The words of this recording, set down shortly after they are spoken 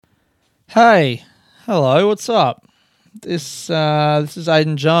Hey, hello, what's up? This is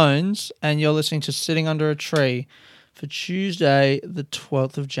Aidan Jones, and you're listening to Sitting Under a Tree for Tuesday, the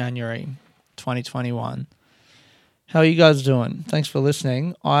 12th of January, 2021. How are you guys doing? Thanks for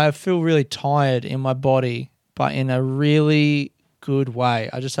listening. I feel really tired in my body, but in a really good way.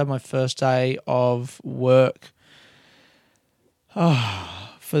 I just had my first day of work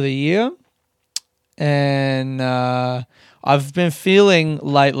for the year, and I've been feeling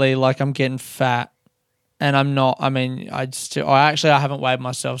lately like I'm getting fat, and I'm not. I mean, I haven't weighed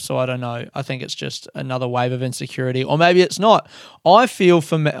myself, so I don't know. I think it's just another wave of insecurity, or maybe it's not. I feel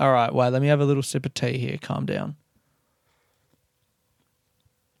for me. All right, wait. Let me have a little sip of tea here. Calm down.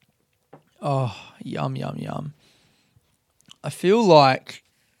 Oh, yum, yum, yum. I feel like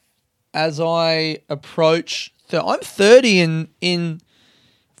as I approach, I'm 30 in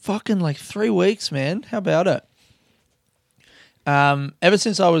fucking like 3 weeks, man. How about it? Ever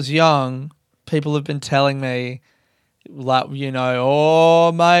since I was young, people have been telling me, like,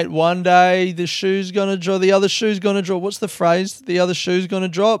 oh mate, one day the shoe's gonna drop, the other shoe's gonna drop. What's the phrase? The other shoe's gonna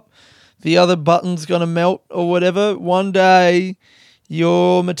drop, the other button's gonna melt, or whatever. One day,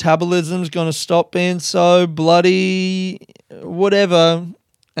 your metabolism's gonna stop being so bloody, whatever,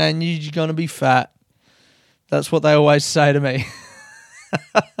 and you're gonna be fat. That's what they always say to me.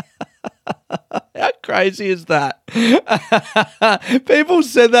 How crazy is that? People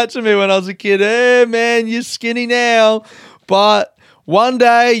said that to me when I was a kid. Hey, man, you're skinny now, but one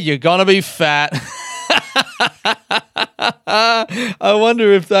day you're going to be fat. I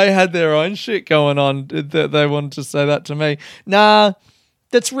wonder if they had their own shit going on that they wanted to say that to me. Nah,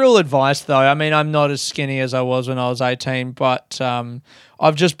 that's real advice, though. I mean, I'm not as skinny as I was when I was 18, but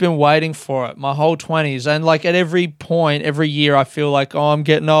I've just been waiting for it my whole 20s. And like at every point, every year, I feel like, oh, I'm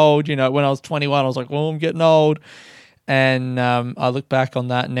getting old. When I was 21, I was like, oh, I'm getting old. And I look back on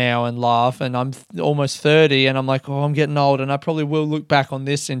that now and laugh. And I'm almost 30 and I'm like, oh, I'm getting old. And I probably will look back on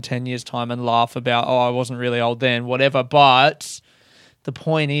this in 10 years' time and laugh about, oh, I wasn't really old then, whatever. But the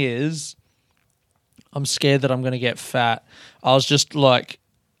point is, I'm scared that I'm going to get fat. I was just like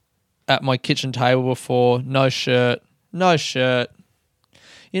at my kitchen table before, no shirt.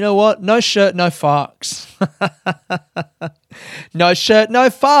 You know what? No shirt, no fucks. No shirt, no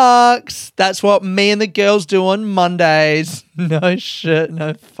fucks. That's what me and the girls do on Mondays. No shirt,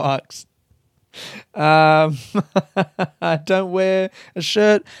 no fucks. I don't wear a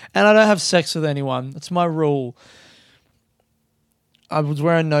shirt and I don't have sex with anyone. That's my rule. I was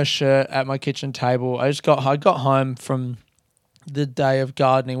wearing no shirt at my kitchen table. I got home from the day of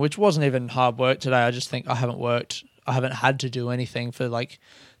gardening, which wasn't even hard work today. I just think I haven't had to do anything for like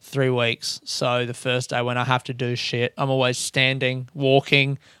 3 weeks. So the first day when I have to do shit, I'm always standing,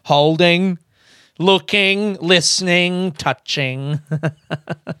 walking, holding, looking, listening, touching.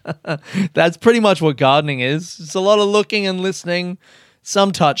 That's pretty much what gardening is. It's a lot of looking and listening,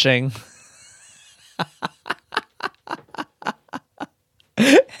 some touching.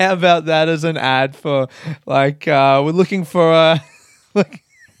 How about that as an ad for like we're looking for a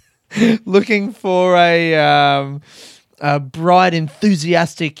bright,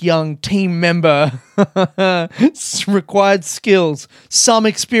 enthusiastic young team member. Required skills, some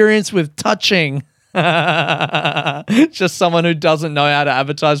experience with touching. Just someone who doesn't know how to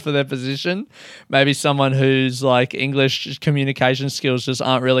advertise for their position. Maybe someone whose like English communication skills just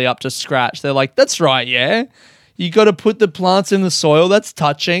aren't really up to scratch. They're like, that's right, yeah. You got to put the plants in the soil. That's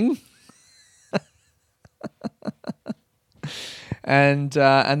touching. And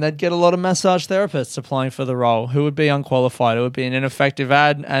they'd get a lot of massage therapists applying for the role who would be unqualified. It would be an ineffective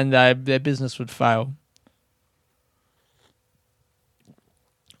ad and their business would fail.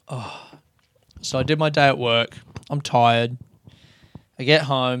 Oh. So I did my day at work. I'm tired. I get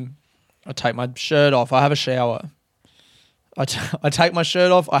home. I take my shirt off. I have a shower. I take my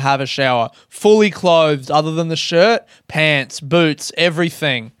shirt off. I have a shower. Fully clothed other than the shirt, pants, boots,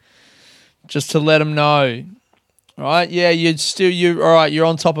 everything. Just to let them know. All right, yeah, all right, you're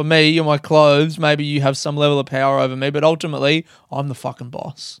on top of me, you're my clothes, maybe you have some level of power over me, but ultimately, I'm the fucking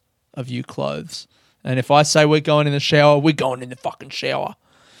boss of you clothes. And if I say we're going in the shower, we're going in the fucking shower.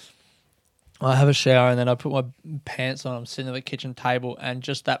 I have a shower and then I put my pants on, I'm sitting at the kitchen table and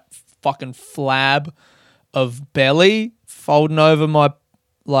just that fucking flab of belly folding over my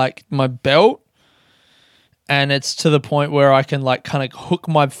belt. And it's to the point where I can like kind of hook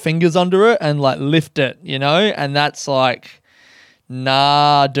my fingers under it and like lift it, And that's like,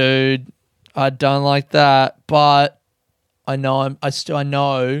 nah, dude, I don't like that. But I know I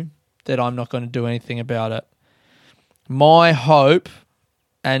know that I'm not going to do anything about it. My hope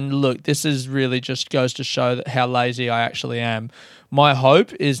And look, this is really just goes to show that how lazy I actually am. My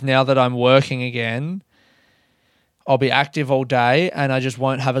hope is now that I'm working again, I'll be active all day and I just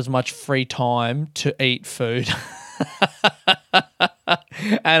won't have as much free time to eat food.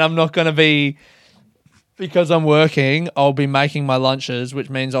 And I'm not going to be, because I'm working, I'll be making my lunches,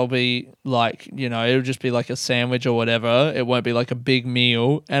 which means I'll be like, it'll just be like a sandwich or whatever. It won't be like a big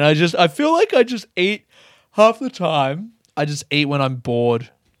meal. And I feel like I just eat half the time. I just eat when I'm bored.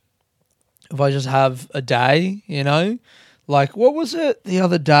 If I just have a day, like what was it the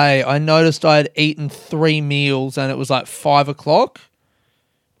other day? I noticed I had eaten 3 meals and it was like 5 o'clock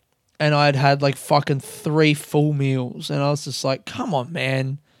and I had like fucking 3 full meals. And I was just like, come on,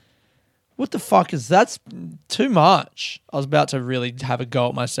 man. What the fuck is that's too much. I was about to really have a go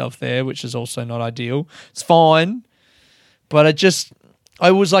at myself there, which is also not ideal. It's fine. But I've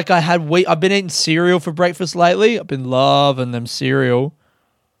been eating cereal for breakfast lately. I've been loving them cereal.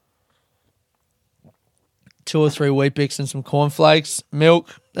 2 or 3 Weet Bix and some cornflakes,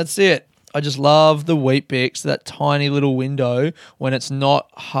 milk. That's it. I just love the Weet Bix, that tiny little window when it's not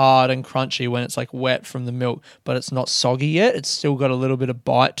hard and crunchy, when it's like wet from the milk, but it's not soggy yet. It's still got a little bit of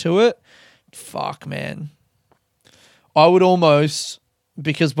bite to it. Fuck, man. I would almost,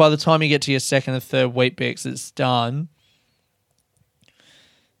 because by the time you get to your second or third Weet Bix, it's done.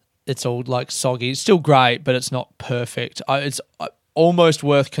 It's all like soggy. It's still great, but it's not perfect. It's almost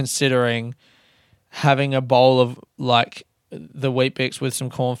worth considering having a bowl of like the Weet Bix with some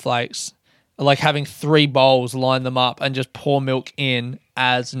cornflakes, like having 3 bowls, line them up and just pour milk in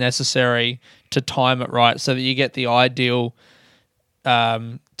as necessary to time it right so that you get the ideal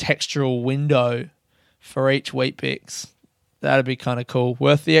textural window for each Weet Bix. That'd be kind of cool.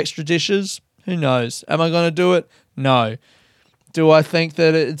 Worth the extra dishes? Who knows? Am I going to do it? No. Do I think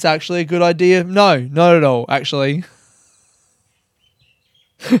that it's actually a good idea? No, not at all, actually.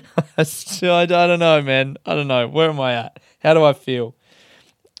 I don't know, man. I don't know. Where am I at? How do I feel?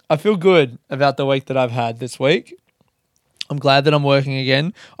 I feel good about the week that I've had this week. I'm glad that I'm working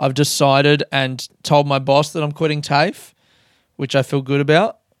again. I've decided and told my boss that I'm quitting TAFE, which I feel good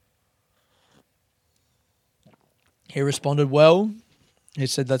about. He responded well. He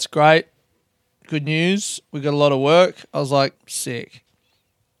said, that's great. Good news. We got a lot of work. I was like, sick.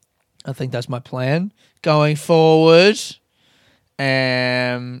 I think that's my plan going forward.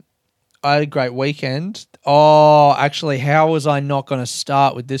 I had a great weekend. Oh, actually, how was I not going to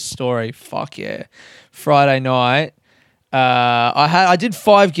start with this story? Fuck yeah. Friday night. I did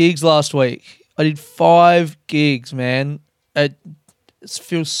 5 gigs last week. I did 5 gigs, man. It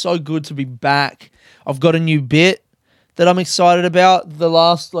feels so good to be back. I've got a new bit that I'm excited about. The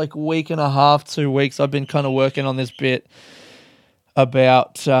last week and a half, 2 weeks, I've been kind of working on this bit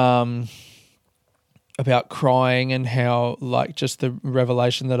about crying and how just the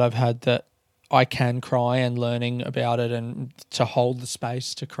revelation that I've had that I can cry and learning about it and to hold the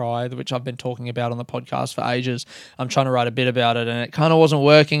space to cry, which I've been talking about on the podcast for ages. I'm trying to write a bit about it and it kind of wasn't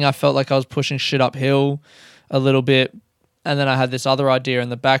working. I felt like I was pushing shit uphill a little bit. And then I had this other idea in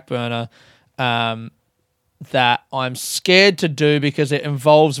the back burner that I'm scared to do because it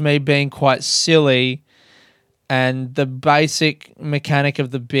involves me being quite silly. And the basic mechanic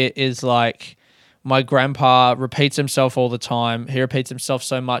of the bit is my grandpa repeats himself all the time. He repeats himself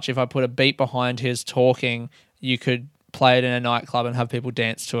so much. If I put a beat behind his talking, you could play it in a nightclub and have people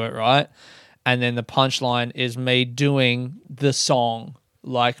dance to it, right? And then the punchline is me doing the song,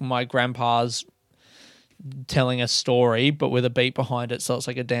 like my grandpa's telling a story, but with a beat behind it, so it's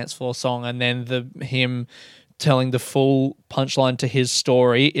like a dance floor song. And then him telling the full punchline to his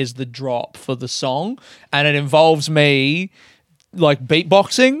story is the drop for the song, and it involves me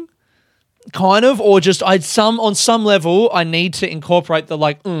beatboxing, kind of, or just on some level I need to incorporate the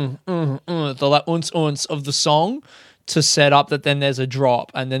the uns of the song to set up that then there's a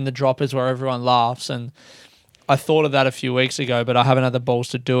drop, and then the drop is where everyone laughs. And I thought of that a few weeks ago, but I haven't had the balls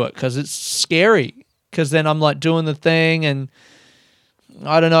to do it because it's scary. Because then I'm doing the thing and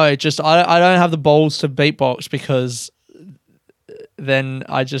I don't know, I don't have the balls to beatbox because then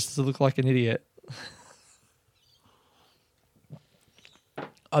I just look like an idiot.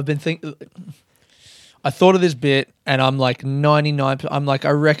 I thought of this bit and I'm 99, I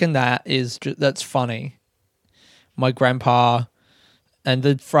reckon that's funny. My grandpa, and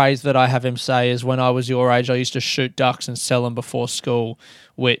the phrase that I have him say is, when I was your age, I used to shoot ducks and sell them before school,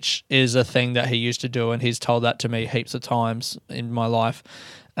 which is a thing that he used to do, and he's told that to me heaps of times in my life.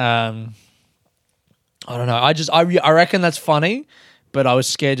 I don't know. I reckon that's funny, but I was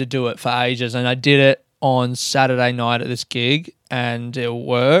scared to do it for ages, and I did it on Saturday night at this gig, and it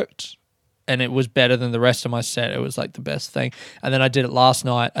worked. and it was better than the rest of my set. It was like the best thing. And then I did it last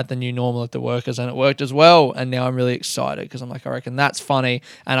night at the New Normal at the Workers, and it worked as well. And now I'm really excited because I'm like, I reckon that's funny,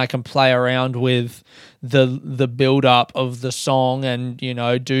 and I can play around with the build up of the song, and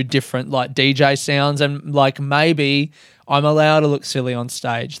do different like DJ sounds, and like maybe I'm allowed to look silly on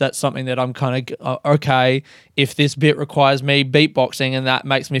stage. That's something that I'm kind of okay. If this bit requires me beatboxing and that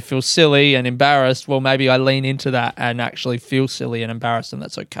makes me feel silly and embarrassed, well, maybe I lean into that and actually feel silly and embarrassed, and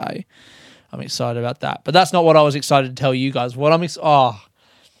that's okay. I'm excited about that. But that's not what I was excited to tell you guys. What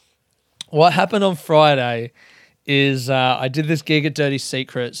happened on Friday is I did this gig at Dirty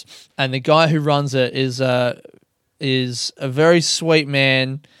Secrets, and the guy who runs it is a very sweet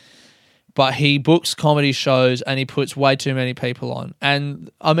man, but he books comedy shows and he puts way too many people on.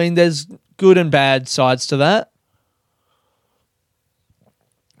 And I mean, there's good and bad sides to that,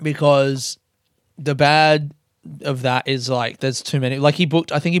 because the bad of that is like there's too many. Like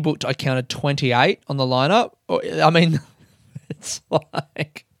I counted 28 on the lineup. I mean, it's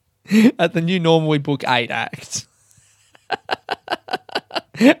like at the New Normal we book 8 acts.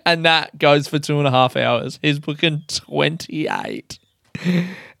 And that goes for 2.5 hours. He's booking 28.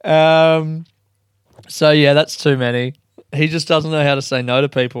 So yeah, that's too many. He just doesn't know how to say no to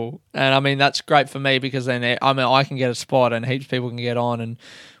people. And I mean, that's great for me because then I can get a spot and heaps of people can get on and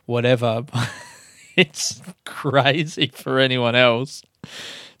whatever. It's crazy for anyone else.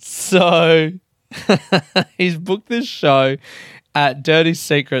 So he's booked this show at Dirty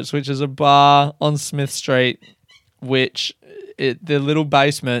Secrets, which is a bar on Smith Street, which the little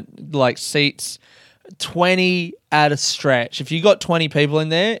basement like seats 20 at a stretch. If you got 20 people in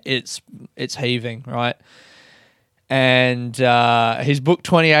there, it's heaving, right? And he's booked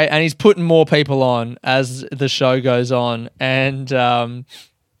 28, and he's putting more people on as the show goes on. And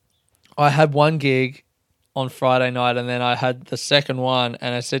I had one gig on Friday night, and then I had the second one,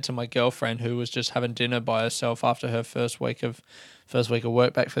 and I said to my girlfriend, who was just having dinner by herself after her first week of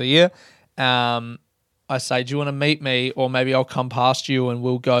work back for the year, I say, do you want to meet me, or maybe I'll come past you and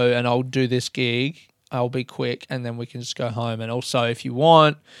we'll go and I'll do this gig. I'll be quick and then we can just go home. And also, if you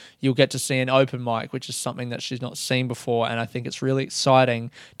want, you'll get to see an open mic, which is something that she's not seen before. And I think it's really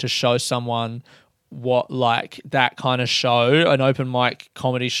exciting to show someone what like that kind of show, an open mic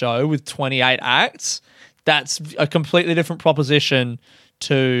comedy show with 28 acts, that's a completely different proposition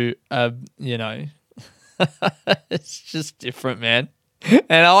to, it's just different, man.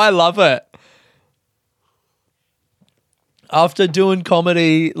 And I love it. After doing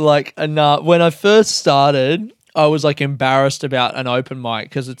comedy, like when I first started, I was like embarrassed about an open mic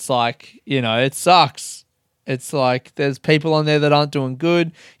because it's like, it sucks. It's like there's people on there that aren't doing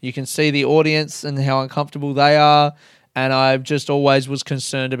good. You can see the audience and how uncomfortable they are. And I just always was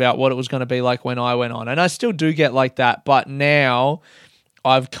concerned about what it was going to be like when I went on. And I still do get like that. But now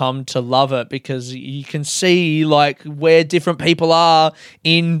I've come to love it because you can see like where different people are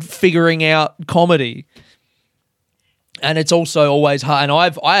in figuring out comedy. And it's also always hard. And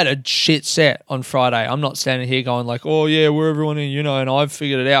I had a shit set on Friday. I'm not standing here going like, oh yeah, we're everyone in, and I've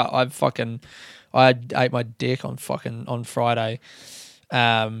figured it out. I ate my dick on Friday.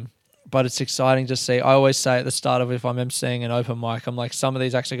 But it's exciting to see. I always say at the start of if I'm emceeing an open mic, I'm like, some of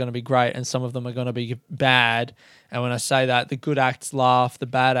these acts are going to be great and some of them are going to be bad. And when I say that, the good acts laugh, the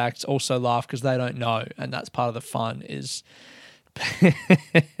bad acts also laugh because they don't know. And that's part of the fun is...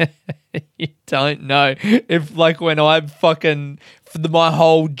 You don't know. If like when I my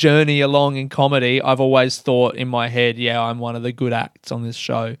whole journey along in comedy, I've always thought in my head, yeah, I'm one of the good acts on this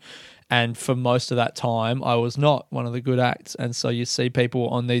show. And for most of that time, I was not one of the good acts. And so you see people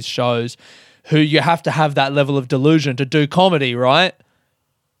on these shows who you have to have that level of delusion to do comedy, right?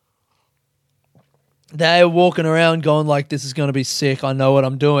 They're walking around going like, this is going to be sick. I know what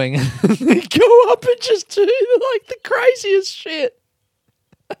I'm doing. They go up and just do like the craziest shit.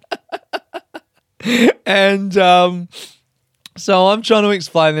 And so I'm trying to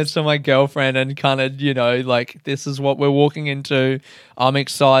explain this to my girlfriend and kind of, like this is what we're walking into. I'm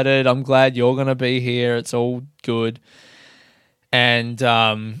excited. I'm glad you're going to be here. It's all good.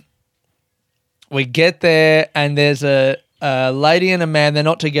 And we get there and there's a lady and a man. They're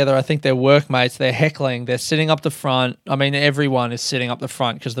not together. I think they're workmates. They're heckling. They're sitting up the front. I mean, everyone is sitting up the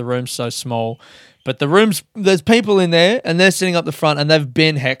front because the room's so small. But there's people in there and they're sitting up the front and they've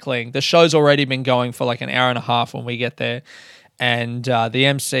been heckling. The show's already been going for like an hour and a half when we get there. And the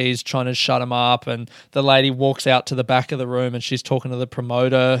MC's trying to shut them up. And the lady walks out to the back of the room and she's talking to the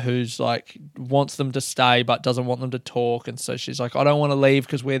promoter who's like wants them to stay but doesn't want them to talk. And so she's like, I don't want to leave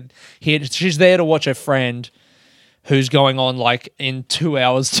because we're here. She's there to watch her friend who's going on like in 2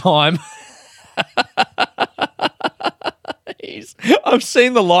 hours' time. Jeez. I've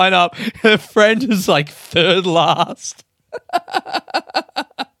seen the lineup. Her friend is like third last.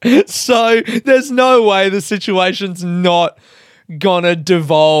 So there's no way the situation's not gonna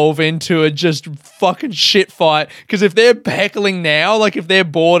devolve into a just fucking shit fight. Because if they're heckling now, like if they're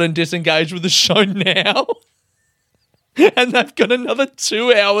bored and disengaged with the show now, and they've got another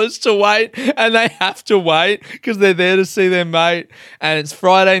 2 hours to wait, and they have to wait because they're there to see their mate, and it's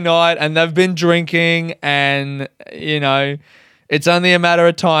Friday night, and they've been drinking, and, you know, it's only a matter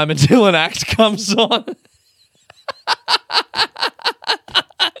of time until an act comes on.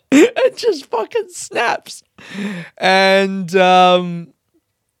 It just fucking snaps. And, I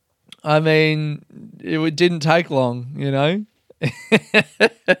mean, it didn't take long, you know?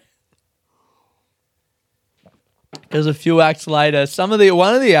 Because a few acts later,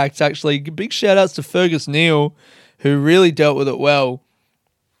 one of the acts actually, big shout outs to Fergus Neal, who really dealt with it well.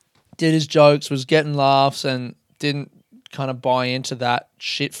 Did his jokes, was getting laughs, and didn't kind of buy into that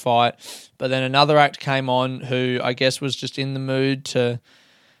shit fight. But then another act came on who I guess was just in the mood to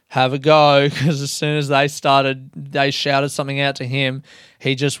have a go, because as soon as they shouted something out to him,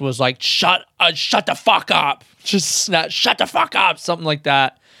 he just was like, shut the fuck up. Just shut the fuck up, something like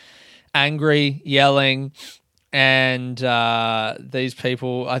that. Angry, yelling. And these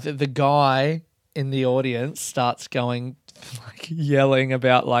people, I think the guy in the audience starts going, like, yelling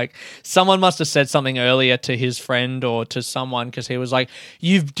about, like, someone must have said something earlier to his friend or to someone, because he was like,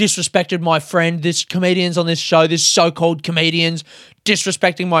 you've disrespected my friend, this comedians on this show, this so-called comedians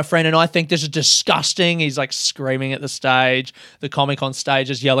disrespecting my friend, and I think this is disgusting. He's like screaming at the stage. The comic on stage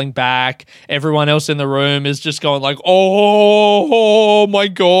is yelling back. Everyone else in the room is just going like, oh my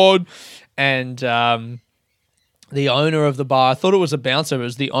God. And the owner of the bar, I thought it was a bouncer, it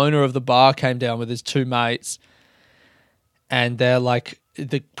was the owner of the bar, came down with his two mates, and they're like,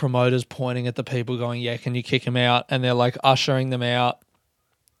 the promoter's pointing at the people going, yeah, can you kick him out? And they're like ushering them out.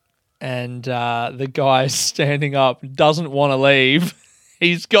 And the guy's standing up, doesn't want to leave.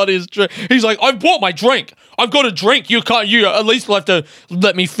 He's got his drink. He's like, I've bought my drink. I've got a drink. You at least will have to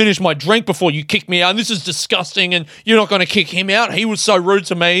let me finish my drink before you kick me out. And this is disgusting, and you're not going to kick him out. He was so rude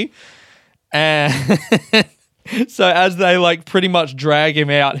to me. And so as they like pretty much drag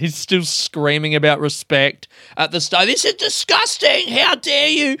him out, he's still screaming about respect at the start. This is disgusting. How dare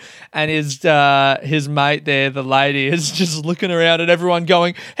you? And his mate there, the lady, is just looking around at everyone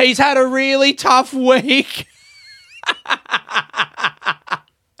going, he's had a really tough week.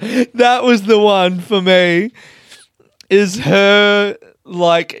 That was the one for me, is her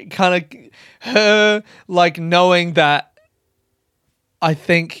like knowing that. I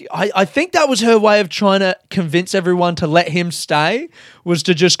think that was her way of trying to convince everyone to let him stay, was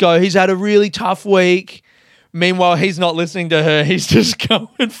to just go, he's had a really tough week. Meanwhile, he's not listening to her. He's just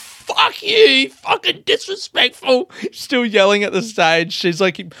going, fuck you fucking disrespectful. Still yelling at the stage. She's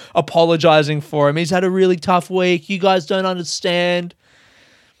like apologizing for him. He's had a really tough week. You guys don't understand.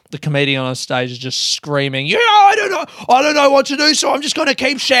 The comedian on stage is just screaming, yeah, I don't know what to do, so I'm just going to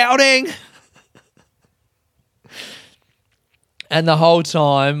keep shouting. And the whole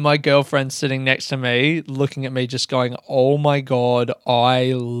time, my girlfriend's sitting next to me, looking at me, just going, oh my God,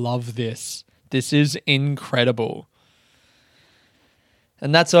 I love this. This is incredible.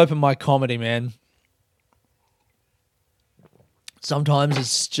 And that's open mic comedy, man. Sometimes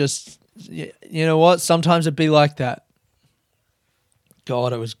it's just, you know what? Sometimes it'd be like that.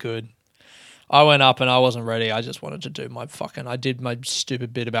 God, it was good. I went up and I wasn't ready. I just wanted to do I did my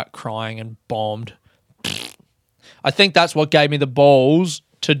stupid bit about crying and bombed. I think that's what gave me the balls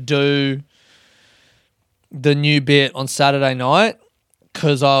to do the new bit on Saturday night,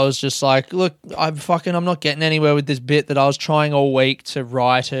 because I was just like, look, I'm not getting anywhere with this bit that I was trying all week to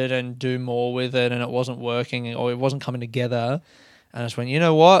write it and do more with it, and it wasn't working, or it wasn't coming together. And I just went, you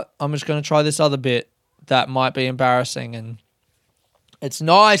know what? I'm just going to try this other bit that might be embarrassing. And it's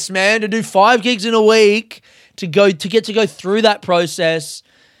nice, man, to do 5 gigs in a week, to get to go through that process.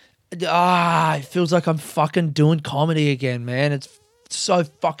 It feels like I'm fucking doing comedy again, man. It's so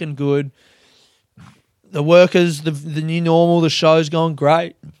fucking good. The Workers, the new normal, the show's going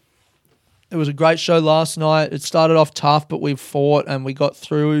great. It was a great show last night. It started off tough, but we fought and we got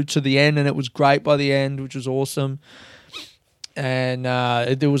through to the end, and it was great by the end, which was awesome. And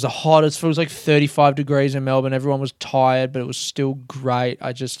it was the hottest. It was like 35 degrees in Melbourne. Everyone was tired, but it was still great.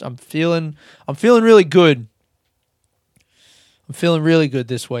 I'm feeling really good. I'm feeling really good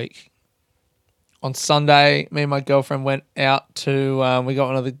this week. On Sunday, me and my girlfriend went out to, we got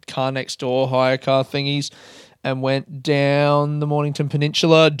one of the car next door hire car thingies, and went down the Mornington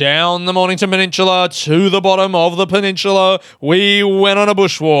Peninsula to the bottom of the peninsula. We went on a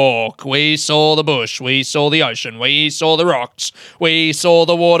bushwalk. We saw the bush. We saw the ocean. We saw the rocks. We saw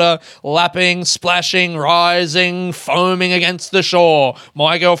the water lapping, splashing, rising, foaming against the shore.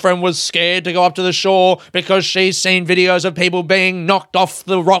 My girlfriend was scared to go up to the shore because she's seen videos of people being knocked off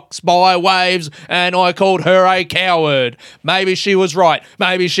the rocks by waves, and I called her a coward. Maybe she was right.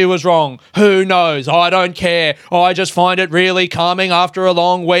 Maybe she was wrong. Who knows? I don't care. I just find it really calming after a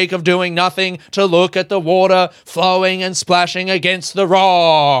long week of doing nothing to look at the water flowing and splashing against the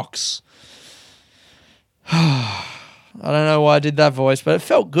rocks. I don't know why I did that voice, but it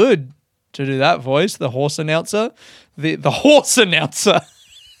felt good to do that voice, the horse announcer. The horse announcer.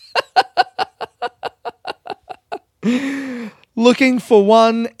 Looking for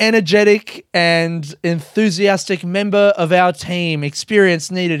one energetic and enthusiastic member of our team.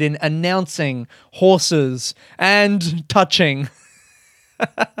 Experience needed in announcing horses and touching.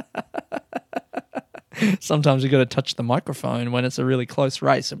 Sometimes you got to touch the microphone when it's a really close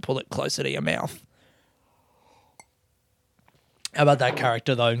race and pull it closer to your mouth. How about that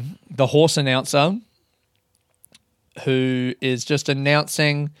character, though? The horse announcer who is just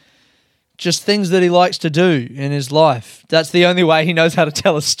announcing just things that he likes to do in his life. That's the only way he knows how to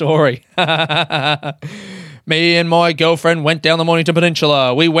tell a story. Me and my girlfriend went down the Mornington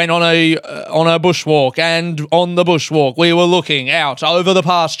Peninsula. We went on a bushwalk, and on the bushwalk we were looking out over the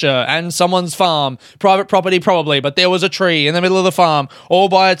pasture and someone's farm, private property probably, but there was a tree in the middle of the farm all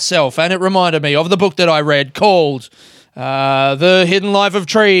by itself, and it reminded me of the book that I read called The Hidden Life of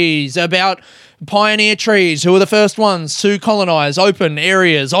Trees, about pioneer trees who were the first ones to colonize open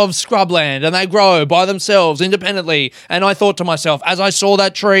areas of scrubland, and they grow by themselves independently. And I thought to myself, as I saw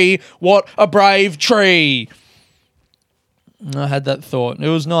that tree, what a brave tree. And I had that thought. It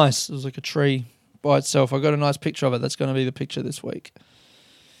was nice. It was like a tree by itself. I got a nice picture of it. That's going to be the picture this week.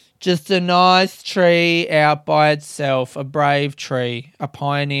 Just a nice tree out by itself, a brave tree, a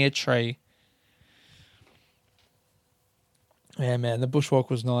pioneer tree. Yeah, man, the bushwalk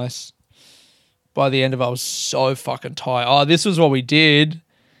was nice. By the end of it, I was so fucking tired. Oh, this was what we did.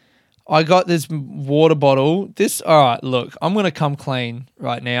 I got this water bottle. All right, look, I'm going to come clean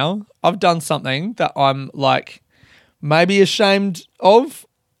right now. I've done something that I'm like maybe ashamed of.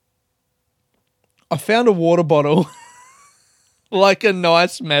 I found a water bottle, like a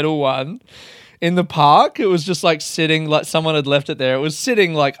nice metal one, in the park. It was just like sitting, like someone had left it there. It was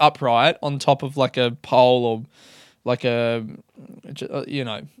sitting like upright on top of like a pole or like a, you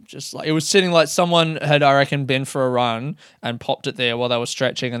know, just like it was sitting like someone had, I reckon, been for a run and popped it there while they were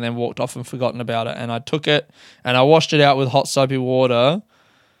stretching and then walked off and forgotten about it. And I took it and I washed it out with hot soapy water.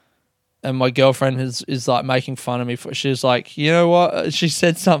 And my girlfriend is like making fun of me for. She's like, you know what? She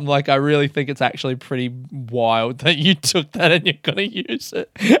said something like, I really think it's actually pretty wild that you took that and you're gonna use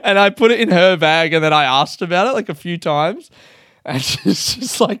it. And I put it in her bag and then I asked about it like a few times, and she's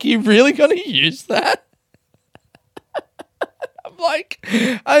just like, you really gonna use that? Like,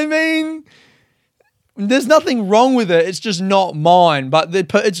 I mean, there's nothing wrong with it. It's just not mine. But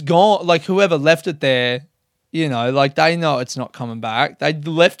it's gone. Like, whoever left it there, you know, like, they know it's not coming back. They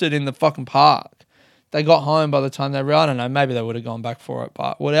left it in the fucking park. They got home by the time they were, I don't know, maybe they would have gone back for it.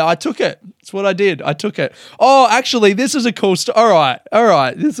 But whatever, I took it. It's what I did. I took it. Oh, actually, this is a cool story. All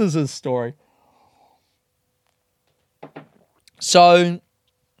right. This is a story. So,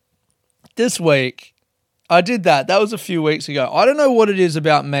 this week, I did that. That was a few weeks ago. I don't know what it is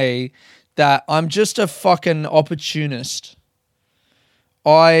about me that I'm just a fucking opportunist.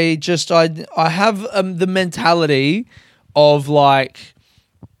 I have the mentality of like,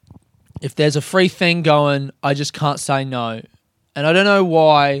 if there's a free thing going, I just can't say no. And I don't know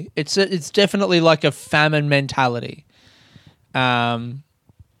why. It's definitely like a famine mentality. Maybe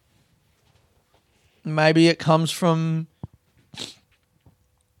it comes from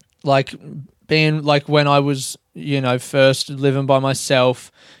like being like when I was, you know, first living by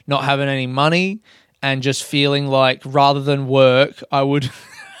myself, not having any money, and just feeling like rather than work, I would.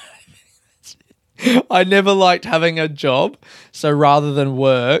 I never liked having a job, so rather than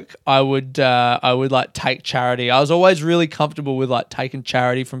work, I would like take charity. I was always really comfortable with like taking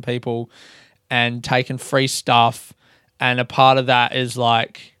charity from people and taking free stuff, and a part of that is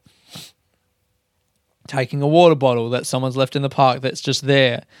like taking a water bottle that someone's left in the park that's just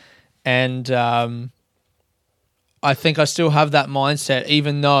there. And I think I still have that mindset,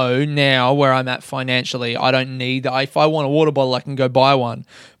 even though now where I'm at financially, I don't need that. If I want a water bottle, I can go buy one.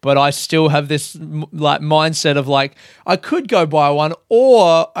 But I still have this like mindset of like, I could go buy one,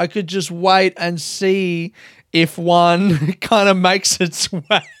 or I could just wait and see if one kind of makes its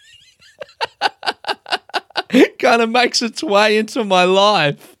way. kind of makes its way into my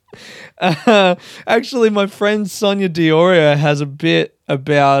life. Actually, my friend Sonia Diorio has a bit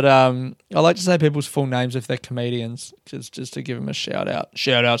about. I like to say people's full names if they're comedians, just to give them a shout out.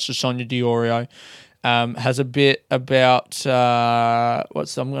 Shout outs to Sonia Diorio. Has a bit about I'm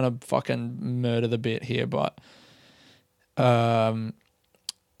gonna fucking murder the bit here, but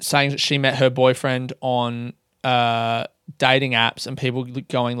saying that she met her boyfriend on dating apps, and people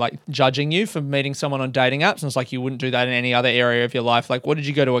going like judging you for meeting someone on dating apps, and it's like you wouldn't do that in any other area of your life. Like, what did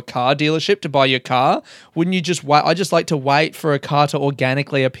you go to a car dealership to buy your car? Wouldn't you just wait? I just like to wait for a car to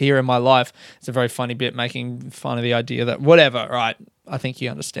organically appear in my life. It's a very funny bit making fun of the idea that whatever, right? I think you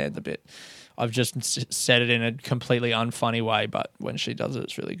understand the bit. I've just said it in a completely unfunny way, but when she does it,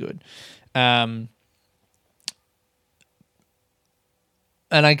 it's really good. And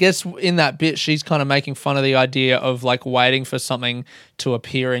I guess in that bit, she's kind of making fun of the idea of like waiting for something to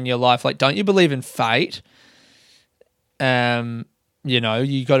appear in your life. Like, don't you believe in fate? You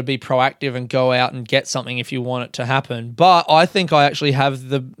got to be proactive and go out and get something if you want it to happen. But I think I actually have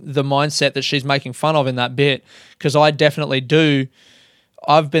the mindset that she's making fun of in that bit, because I definitely do.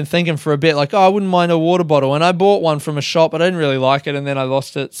 I've been thinking for a bit like, I wouldn't mind a water bottle. And I bought one from a shop, but I didn't really like it. And then I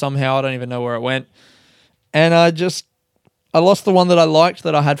lost it somehow. I don't even know where it went. And I lost the one that I liked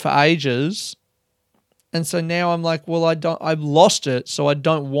that I had for ages. And so now I'm like, well, I've lost it, so I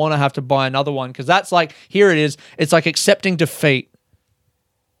don't want to have to buy another one, because that's like, here it is. It's like accepting defeat.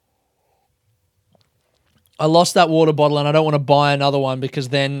 I lost that water bottle and I don't want to buy another one, because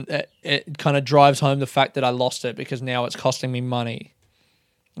then it kind of drives home the fact that I lost it, because now it's costing me money.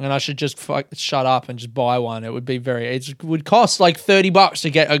 And I should just shut up and just buy one. It would cost like $30 to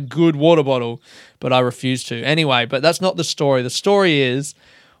get a good water bottle, but I refuse to. Anyway, but that's not the story. The story is,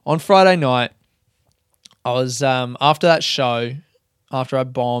 on Friday night, I was, after that show, after I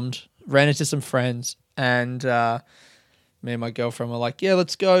bombed, ran into some friends, and me and my girlfriend were like, yeah,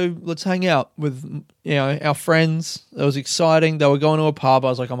 let's hang out with, our friends. It was exciting. They were going to a pub. I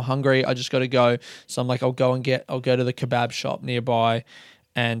was like, I'm hungry. I just got to go. So I'm like, I'll go to the kebab shop nearby,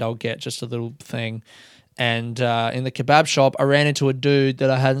 and I'll get just a little thing. And in the kebab shop, I ran into a dude that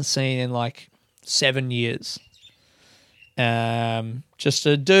I hadn't seen in like 7 years. Just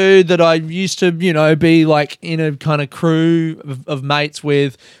a dude that I used to, be like in a kind of crew of mates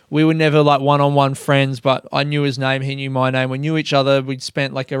with. We were never like one-on-one friends, but I knew his name. He knew my name. We knew each other. We'd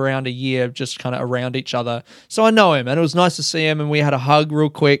spent like around a year just kind of around each other. So I know him, and it was nice to see him, and we had a hug real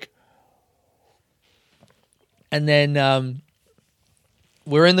quick. And then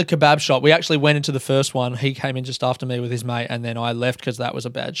we're in the kebab shop. We actually went into the first one. He came in just after me with his mate, and then I left because that was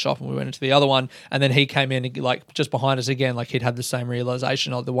a bad shop, and we went into the other one. And then he came in like just behind us again, like he'd had the same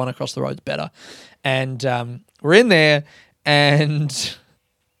realization of the one across the road's better. And we're in there, and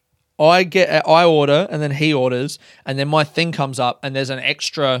I order, and then he orders, and then my thing comes up, and there's an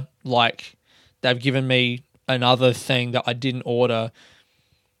extra, like, they've given me another thing that I didn't order,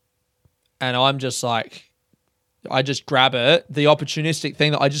 and I'm just like, I just grab it. The opportunistic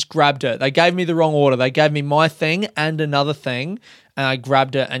thing that I just grabbed it. They gave me the wrong order. They gave me my thing and another thing, and I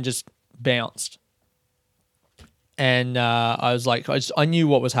grabbed it and just bounced. And I was like, I knew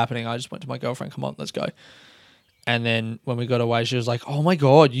what was happening. I just went to my girlfriend, come on, let's go. And then when we got away, she was like, oh my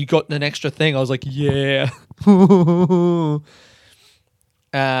God, you got an extra thing. I was like, yeah.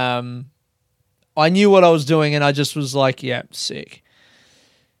 I knew what I was doing, and I just was like, yeah, sick.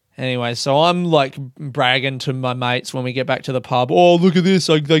 Anyway, so I'm like bragging to my mates when we get back to the pub. Oh, look at this.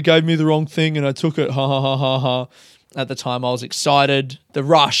 They gave me the wrong thing and I took it. Ha, ha, ha, ha, ha. At the time, I was excited. The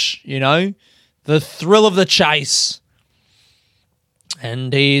rush, the thrill of the chase.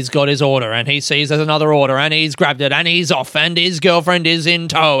 And he's got his order, and he sees there's another order, and he's grabbed it, and he's off, and his girlfriend is in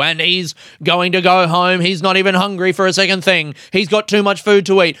tow, and he's going to go home. He's not even hungry for a second thing. He's got too much food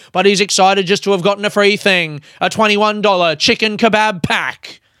to eat, but he's excited just to have gotten a free thing, a $21 chicken kebab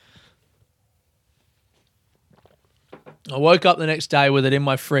pack. I woke up the next day with it in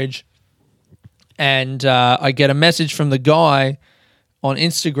my fridge, and I get a message from the guy on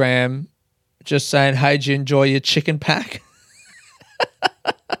Instagram just saying, hey, did you enjoy your chicken pack?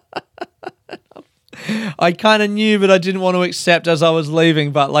 I kind of knew, but I didn't want to accept as I was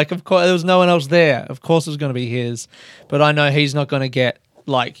leaving. But like, of course, there was no one else there. Of course, it was going to be his. But I know he's not going to get he's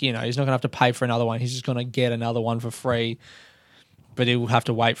not going to have to pay for another one. He's just going to get another one for free. But he will have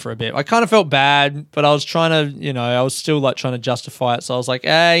to wait for a bit. I kind of felt bad, but I was trying to, I was still like trying to justify it. So I was like,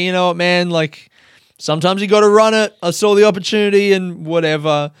 hey, you know what, man? Like, sometimes you got to run it. I saw the opportunity and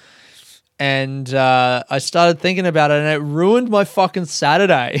whatever. And I started thinking about it, and it ruined my fucking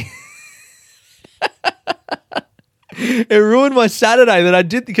Saturday. It ruined my Saturday that I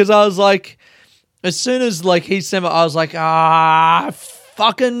did, because I was like, As soon as like he sent me, I was like,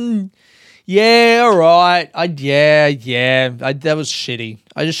 fucking yeah, all right. That was shitty.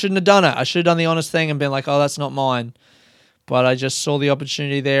 I just shouldn't have done it. I should have done the honest thing and been like, oh, that's not mine. But I just saw the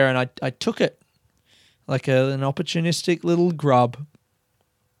opportunity there and I took it like an opportunistic little grub.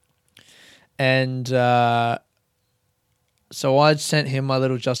 And so I sent him my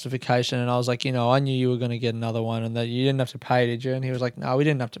little justification and I was like, I knew you were going to get another one and that you didn't have to pay, did you? And he was like, no, we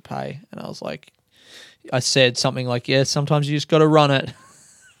didn't have to pay. And I was like, I said something like, yeah, sometimes you just got to run it,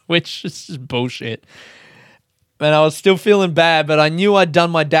 which is just bullshit. And I was still feeling bad, but I knew I'd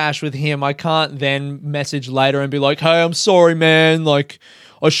done my dash with him. I can't then message later and be like, hey, I'm sorry, man. Like,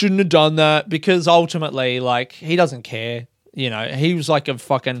 I shouldn't have done that, because ultimately, like, he doesn't care. He was like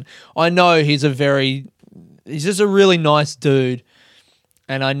I know he's just a really nice dude.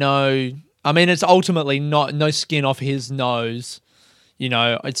 And it's ultimately no skin off his nose.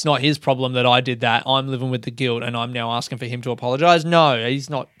 It's not his problem that I did that. I'm living with the guilt and I'm now asking for him to apologize. No, he's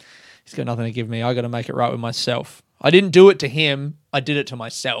not. He's got nothing to give me. I got to make it right with myself. I didn't do it to him. I did it to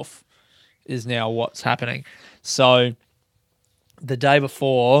myself is now what's happening. So the day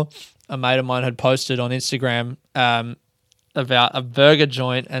before, a mate of mine had posted on Instagram about a burger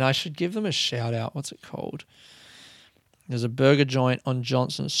joint, and I should give them a shout out. What's it called? There's a burger joint on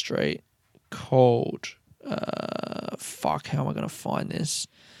Johnson Street called... how am I going to find this?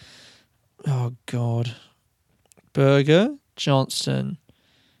 Oh, God. Burger Johnson.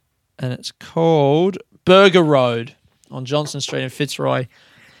 And it's called Burger Road on Johnson Street in Fitzroy.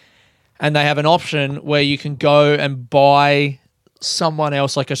 And they have an option where you can go and buy someone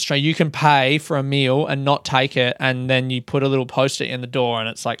else, like a stranger. You can pay for a meal and not take it, and then you put a little post-it in the door, and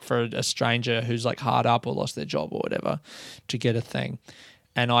it's like for a stranger who's like hard up or lost their job or whatever to get a thing.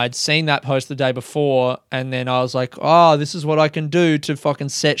 And I'd seen that post the day before, and then I was like, oh, this is what I can do to fucking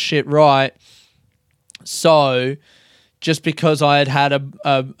set shit right. So just because I had had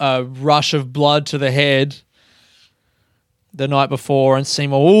a rush of blood to the head the night before and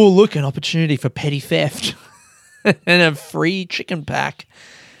seen, oh, look, an opportunity for petty theft and a free chicken pack.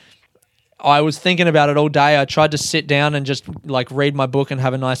 I was thinking about it all day. I tried to sit down and just like read my book and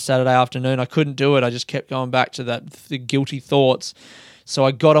have a nice Saturday afternoon. I couldn't do it. I just kept going back to the guilty thoughts. So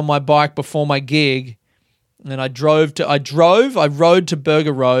I got on my bike before my gig and I rode to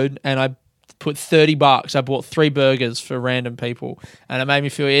Burger Road and I put $30. I bought 3 burgers for random people and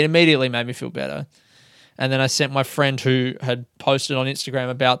it immediately made me feel better. And then I sent my friend who had posted on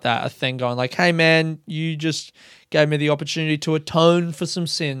Instagram about that a thing going like, hey man, you just gave me the opportunity to atone for some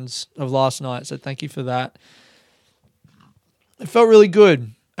sins of last night. So thank you for that. It felt really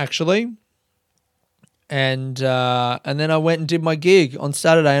good, actually. And then I went and did my gig on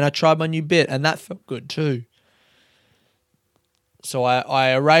Saturday and I tried my new bit and that felt good too. So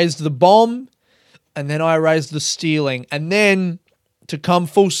I erased the bomb and then I erased the stealing. And then to come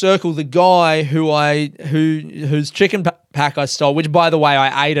full circle, the guy whose chicken pack I stole, which by the way,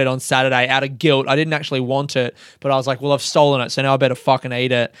 I ate it on Saturday out of guilt. I didn't actually want it, but I was like, well, I've stolen it, so now I better fucking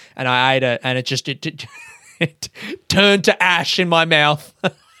eat it. And I ate it and it turned to ash in my mouth.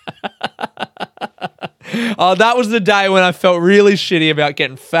 Oh, that was the day when I felt really shitty about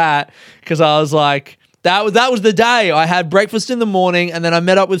getting fat, because I was like, that was the day. I had breakfast in the morning and then I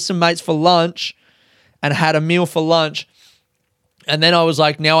met up with some mates for lunch and had a meal for lunch. And then I was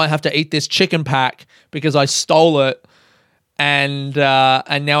like, now I have to eat this chicken pack because I stole it. And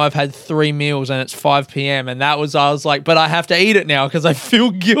now I've had 3 meals and it's 5 p.m. And I was like, but I have to eat it now because I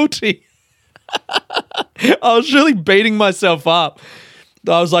feel guilty. I was really beating myself up.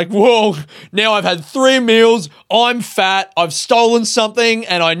 I was like, whoa, now I've had 3 meals. I'm fat. I've stolen something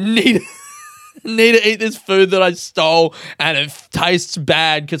and I need to eat this food that I stole. And it tastes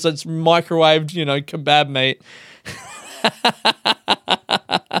bad because it's microwaved, kebab meat.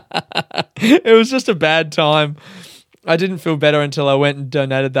 It was just a bad time. I didn't feel better until I went and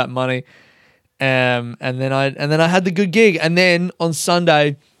donated that money. And then I had the good gig. And then on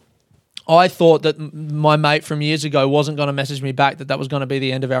Sunday, I thought that my mate from years ago wasn't going to message me back, that was going to be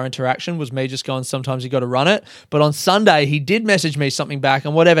the end of our interaction, was me just going, sometimes you got to run it. But on Sunday, he did message me something back,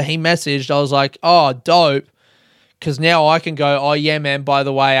 and whatever he messaged, I was like, oh, dope. Because now I can go, oh, yeah, man, by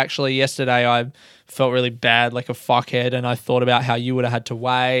the way, actually yesterday I felt really bad, like a fuckhead, and I thought about how you would have had to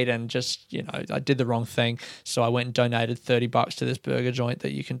wait and just, I did the wrong thing. So I went and donated $30 to this burger joint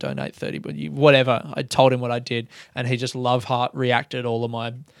that you can donate 30, but whatever. I told him what I did, and he just love heart reacted all of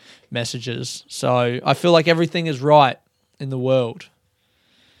my messages. So I feel like everything is right in the world.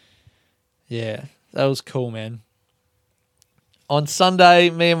 Yeah, that was cool, man. On Sunday,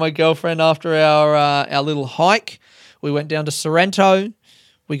 me and my girlfriend, after our little hike, we went down to Sorrento.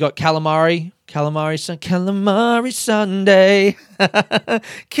 We got calamari Calamari Sunday.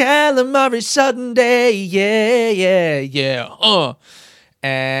 Calamari Sunday. Yeah.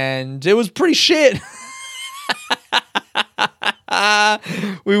 And it was pretty shit.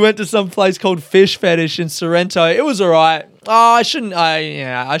 We went to some place called Fish Fetish in Sorrento. It was all right. Oh, I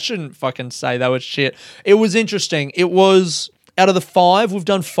shouldn't fucking say that was shit. It was interesting. It was, out of the 5, we've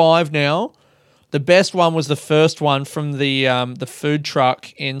done 5 now. The best one was the first one from the food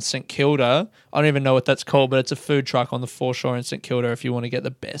truck in St Kilda. I don't even know what that's called, but it's a food truck on the foreshore in St Kilda if you want to get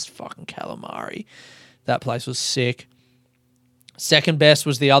the best fucking calamari. That place was sick. Second best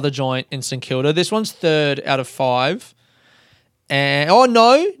was the other joint in St Kilda. This one's 3rd out of 5. And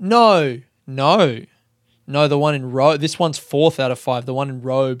no, the one in Robe. This one's 4th out of 5. The one in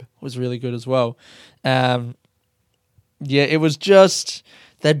Robe was really good as well. It was just,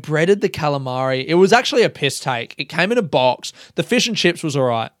 they breaded the calamari. It was actually a piss take. It came in a box. The fish and chips was all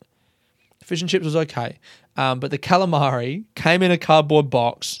right. The fish and chips was okay. But the calamari came in a cardboard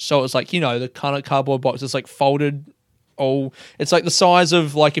box. So it was like, the kind of cardboard box. It's like folded. It's like the size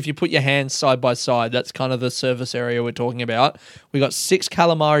of, like, if you put your hands side by side. That's kind of the surface area we're talking about. We got 6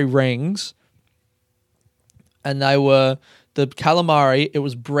 calamari rings, and they were the calamari. It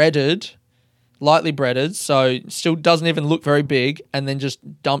was breaded, lightly breaded, so still doesn't even look very big, and then just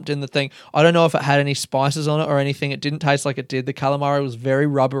dumped in the thing. I don't know if it had any spices on it or anything. It didn't taste like it did. The calamari was very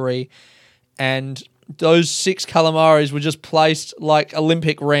rubbery, and those 6 calamaris were just placed like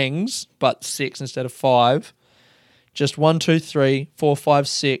Olympic rings, but 6 instead of 5. Just 1, 2, 3, 4, 5,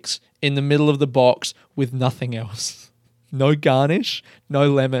 6 in the middle of the box with nothing else. No garnish,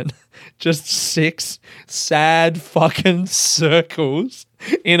 no lemon. Just 6 sad fucking circles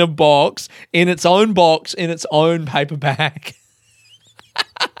in a box, in its own paper bag.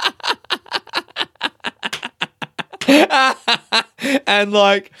 And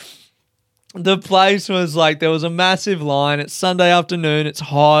like, the place was like, there was a massive line. It's Sunday afternoon. It's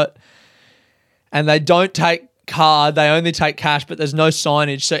hot. And they don't take card, they only take cash, but there's no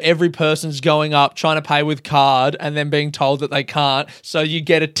signage, so every person's going up trying to pay with card and then being told that they can't. So you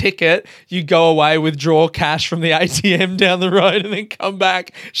get a ticket, you go away, withdraw cash from the ATM down the road, and then come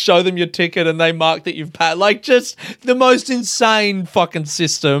back, show them your ticket, and they mark that you've paid. Like, just the most insane fucking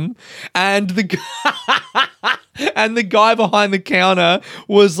system. And the and the guy behind the counter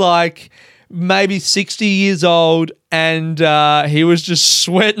was like maybe 60 years old, and he was just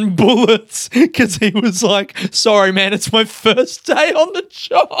sweating bullets because he was like, sorry, man, it's my first day on the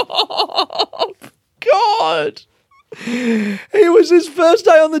job. God. He was his first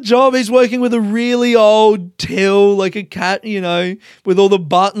day on the job. He's working with a really old till, like a cat, with all the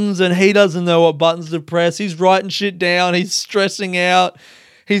buttons, and he doesn't know what buttons to press. He's writing shit down. He's stressing out.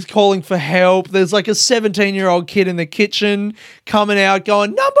 He's calling for help. There's like a 17-year-old kid in the kitchen coming out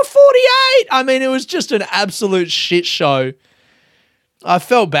going, number 48. I mean, it was just an absolute shit show. I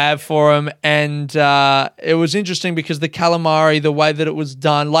felt bad for him, and it was interesting because the calamari, the way that it was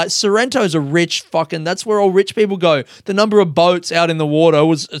done, like Sorrento's a rich fucking, that's where all rich people go. The number of boats out in the water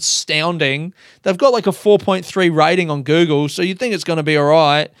was astounding. They've got like a 4.3 rating on Google, so you'd think it's going to be all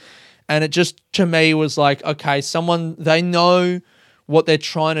right. And it just, to me, was like, okay, they know what they're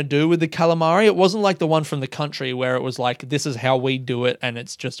trying to do with the calamari. It wasn't like the one from the country where it was like, this is how we do it, and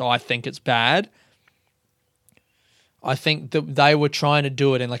it's just, I think it's bad. I think that they were trying to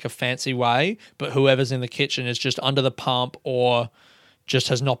do it in like a fancy way, but whoever's in the kitchen is just under the pump or just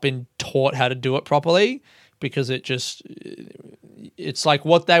has not been taught how to do it properly, because it's like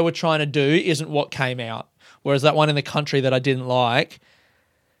what they were trying to do isn't what came out. Whereas that one in the country that I didn't like,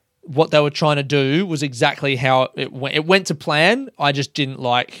 what they were trying to do was exactly how it went. It went to plan. I just didn't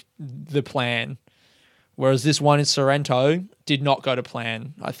like the plan. Whereas this one in Sorrento did not go to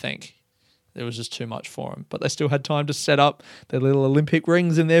plan, I think. There was just too much for them. But they still had time to set up their little Olympic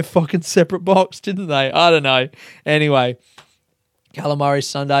rings in their fucking separate box, didn't they? I don't know. Anyway, Calamari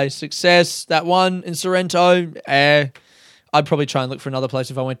Sunday, success. That one in Sorrento, I'd probably try and look for another place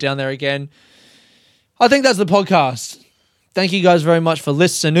if I went down there again. I think that's the podcast. Thank you guys very much for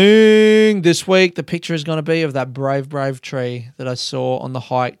listening. This week, the picture is going to be of that brave, brave tree that I saw on the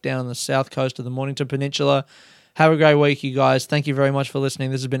hike down the south coast of the Mornington Peninsula. Have a great week, you guys. Thank you very much for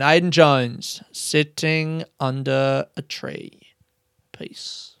listening. This has been Aidan Jones, sitting under a tree.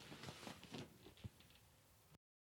 Peace.